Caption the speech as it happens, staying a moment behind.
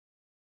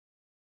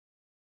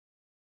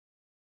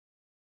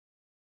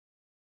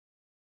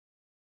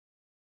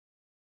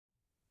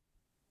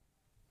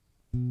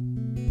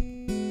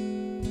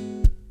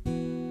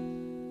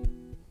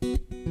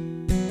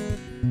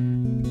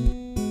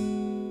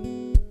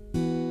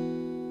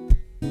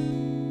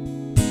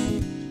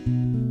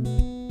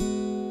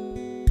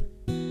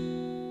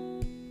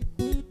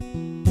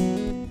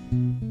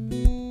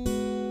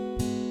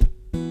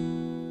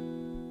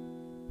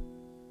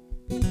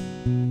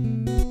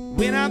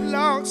when I've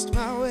lost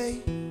my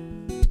way.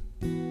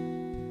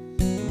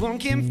 One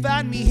can't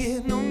find me here,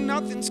 no,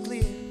 nothing's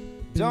clear.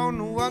 Don't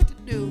know what to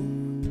do,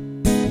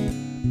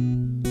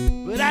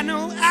 but I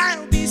know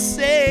I'll be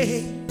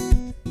saved.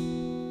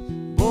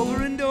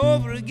 Over and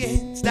over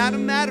again, it's not a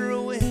matter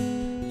of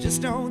when.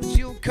 Just know that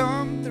you'll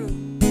come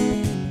through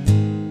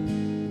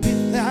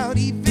without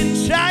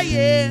even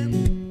trying.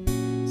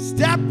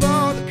 Stop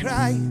all the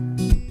crying.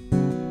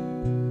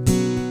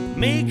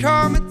 May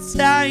come a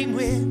time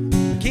when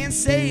I can't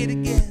say it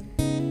again,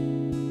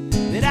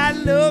 that I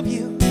love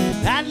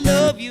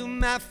you,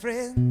 my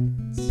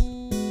friends.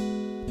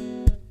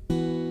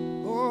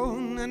 Oh,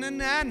 na na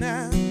na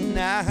na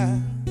na.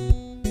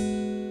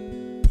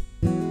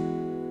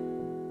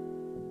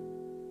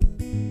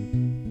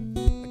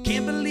 I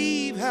can't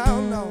believe how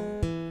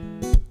long,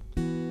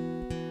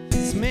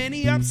 there's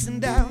many ups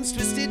and downs,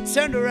 twisted,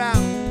 turned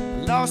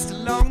around, lost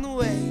along the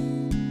way.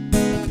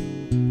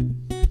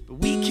 But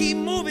we keep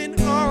moving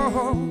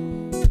on.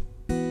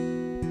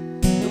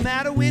 No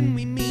matter when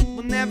we meet,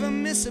 we'll never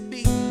miss a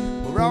beat.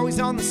 We're always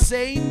on the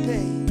same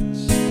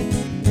page,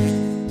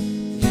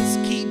 just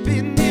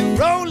keeping it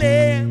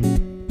rolling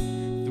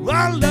through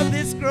all of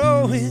this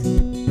growing.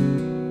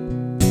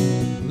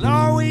 We'll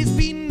always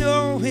be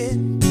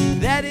knowing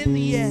that in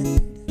the end,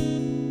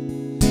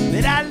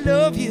 that I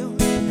love you,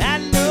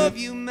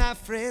 my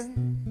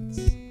friends.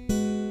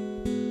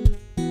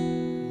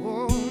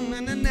 Oh, na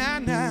na na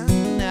na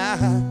na.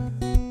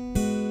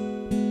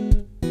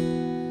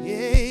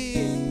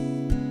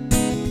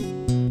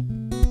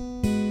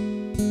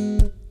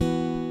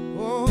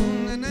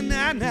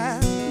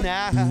 Nah,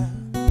 nah.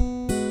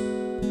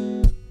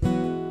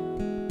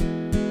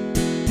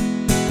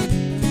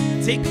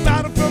 Take a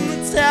bottle from the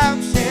top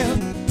shelf,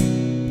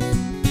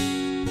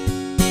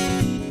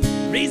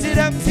 raise it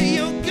up to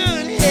your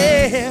good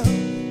health.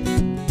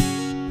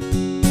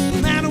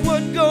 No matter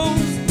what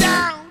goes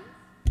down,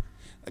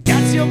 I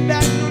got your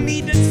back, no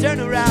need to turn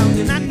around.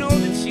 And I know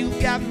that you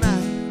got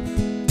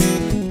mine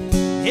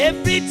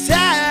every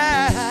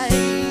time,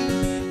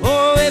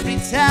 oh every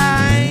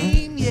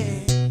time, yeah.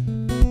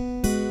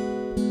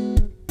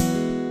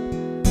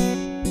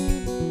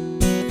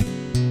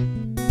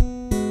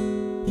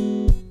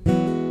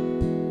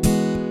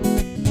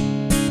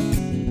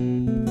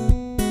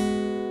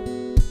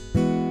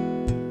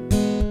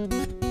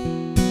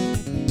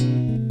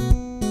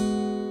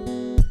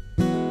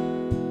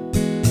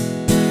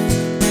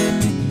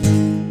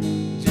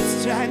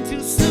 Trying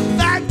to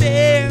survive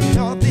in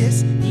all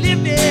this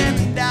living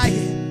and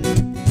dying.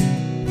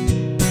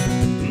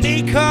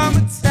 May come a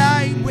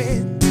time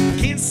when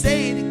I can't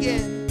say it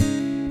again,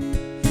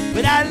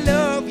 but I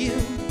love you.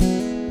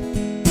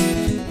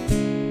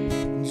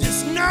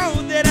 Just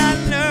know that I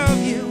love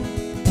you.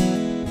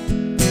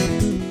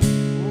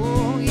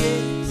 Oh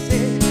yeah,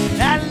 say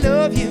I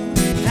love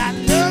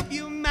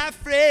you, my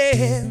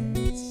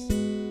friends.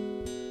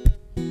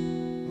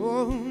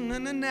 Oh na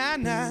na na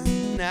na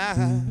na.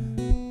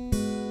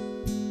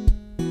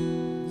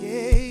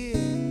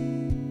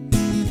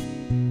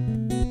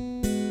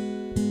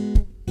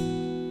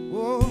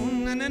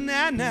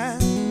 Na na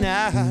na.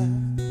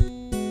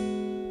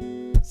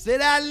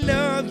 Said I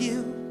love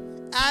you,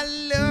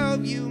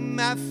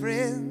 my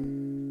friend.